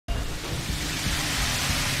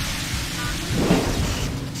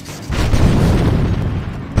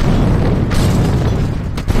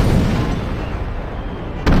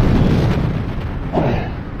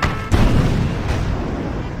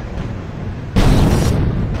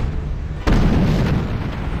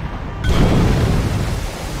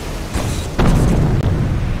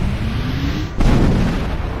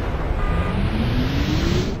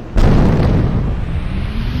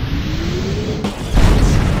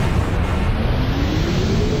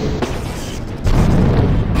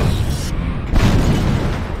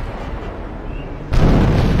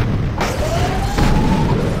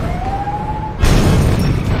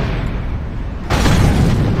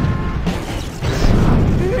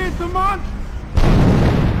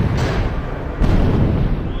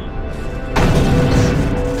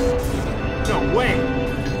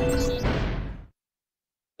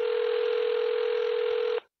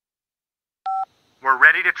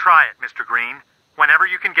to try it, Mr. Green. Whenever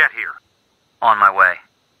you can get here. On my way.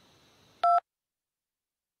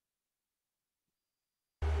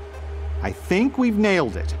 I think we've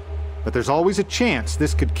nailed it, but there's always a chance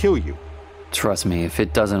this could kill you. Trust me, if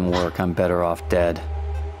it doesn't work, I'm better off dead.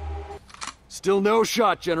 Still no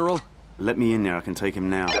shot, General. Let me in there, I can take him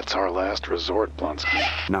now. That's our last resort,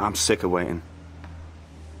 Blonsky. Nah, I'm sick of waiting.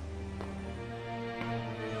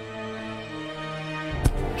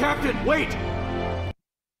 Captain, wait!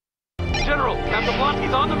 General, Captain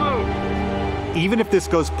Blonsky's on the move! Even if this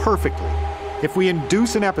goes perfectly, if we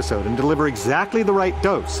induce an episode and deliver exactly the right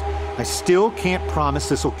dose, I still can't promise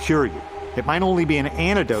this will cure you. It might only be an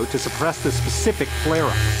antidote to suppress the specific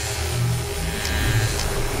flare-up.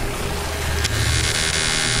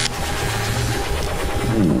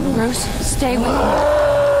 Bruce, stay with me.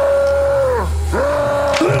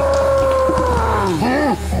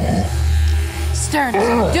 Stern,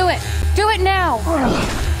 do it! Do it now!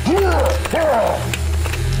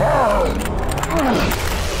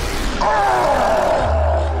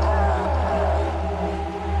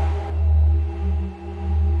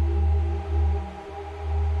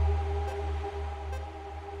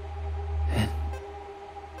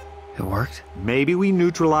 It worked? Maybe we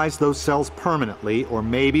neutralized those cells permanently, or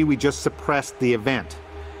maybe we just suppressed the event.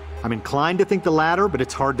 I'm inclined to think the latter, but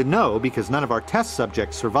it's hard to know because none of our test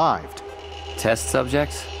subjects survived. Test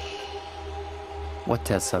subjects? What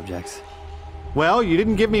test subjects? Well, you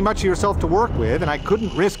didn't give me much of yourself to work with, and I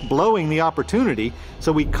couldn't risk blowing the opportunity,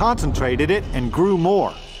 so we concentrated it and grew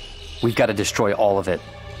more. We've got to destroy all of it.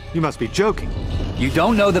 You must be joking. You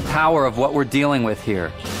don't know the power of what we're dealing with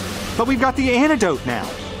here. But we've got the antidote now.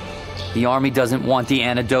 The Army doesn't want the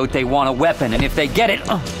antidote, they want a weapon, and if they get it...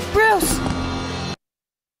 Bruce!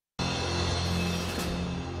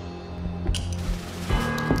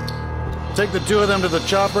 Take the two of them to the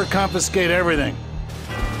chopper, confiscate everything.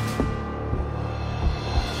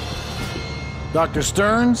 Dr.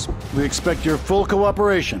 Stearns, we expect your full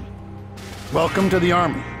cooperation. Welcome to the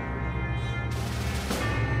Army.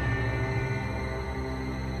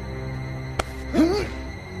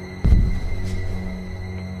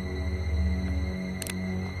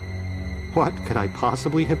 What could I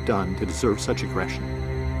possibly have done to deserve such aggression?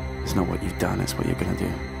 It's not what you've done, it's what you're gonna do.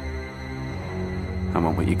 I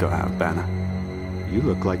want what you got out of Banner. You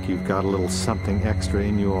look like you've got a little something extra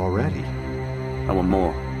in you already. I want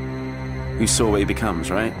more. You saw what he becomes,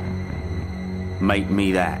 right? Make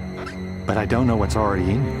me that. But I don't know what's already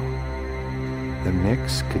in you. The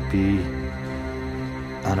mix could be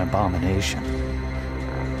an abomination.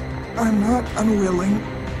 I'm not unwilling.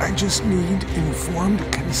 I just need informed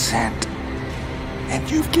consent. And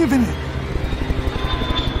you've given it.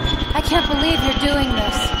 I can't believe you're doing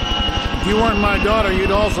this. If you weren't my daughter,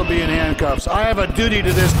 you'd also be in handcuffs. I have a duty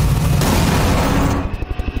to this.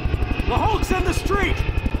 The Hulk's in the street!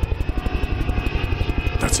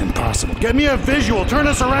 That's impossible. Get me a visual. Turn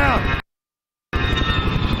us around.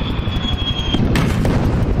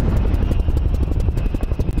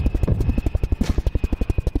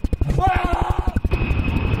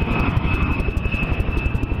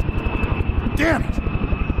 Damn it!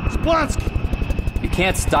 Splonsky! You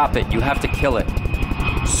can't stop it, you have to kill it.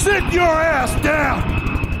 Sit your ass down!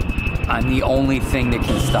 I'm the only thing that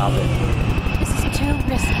can stop it. This is too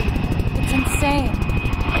risky. It's insane.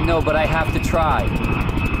 I know, but I have to try.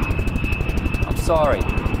 I'm sorry.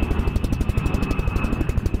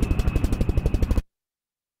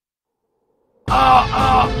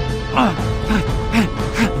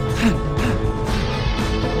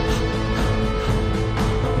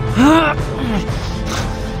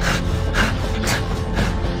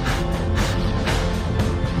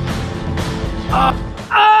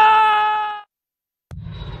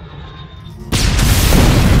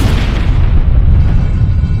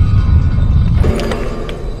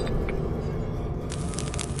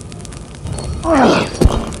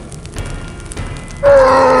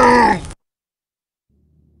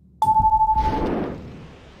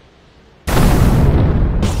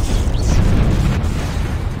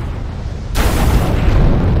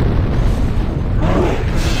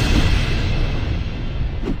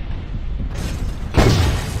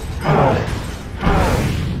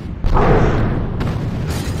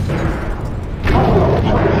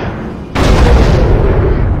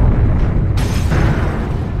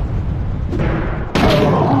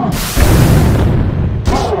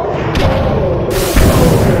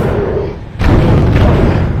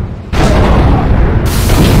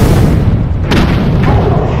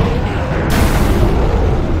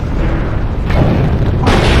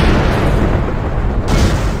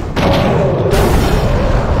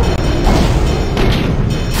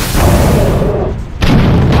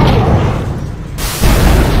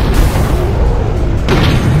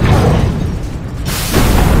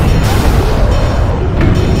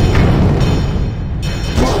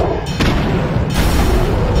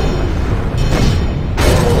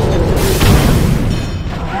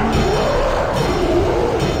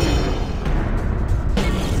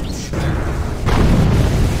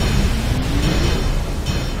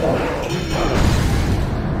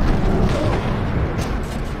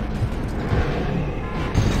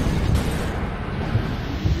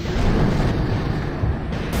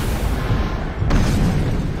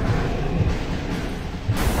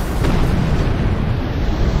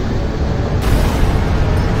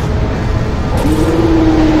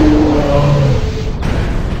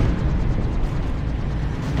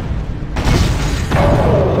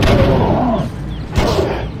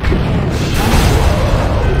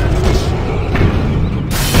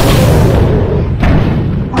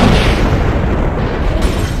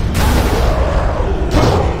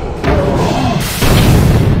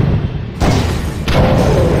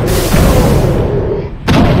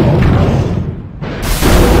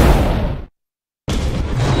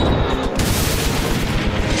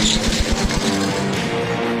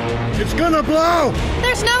 It's gonna blow!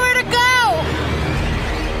 There's nowhere to go!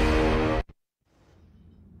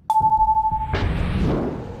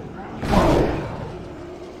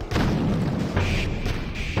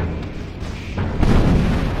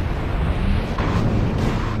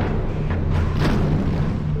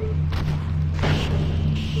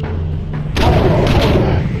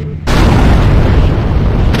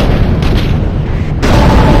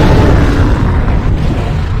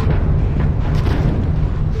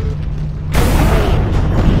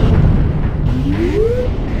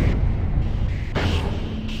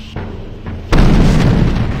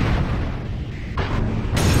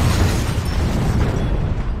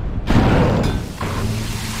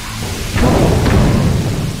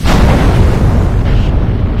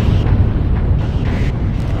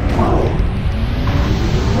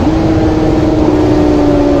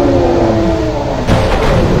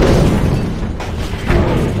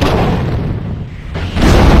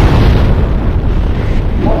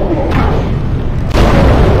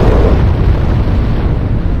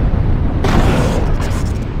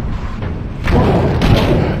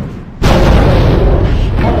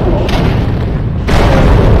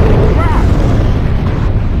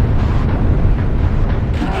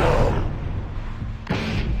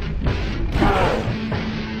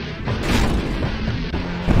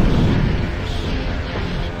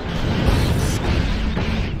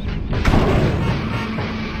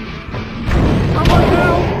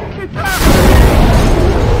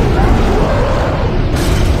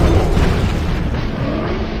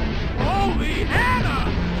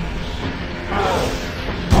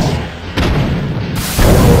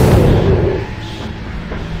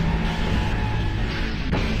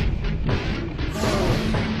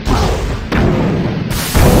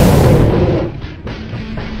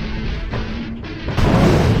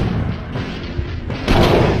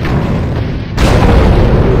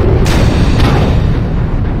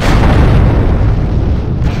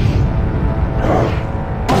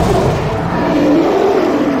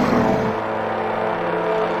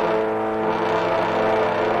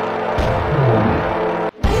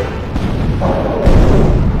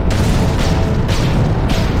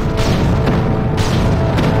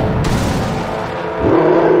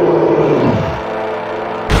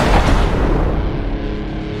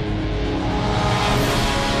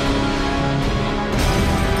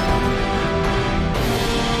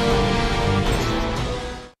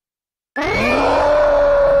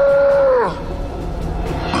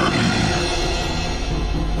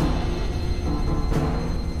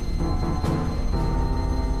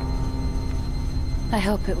 I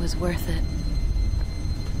hope it was worth it.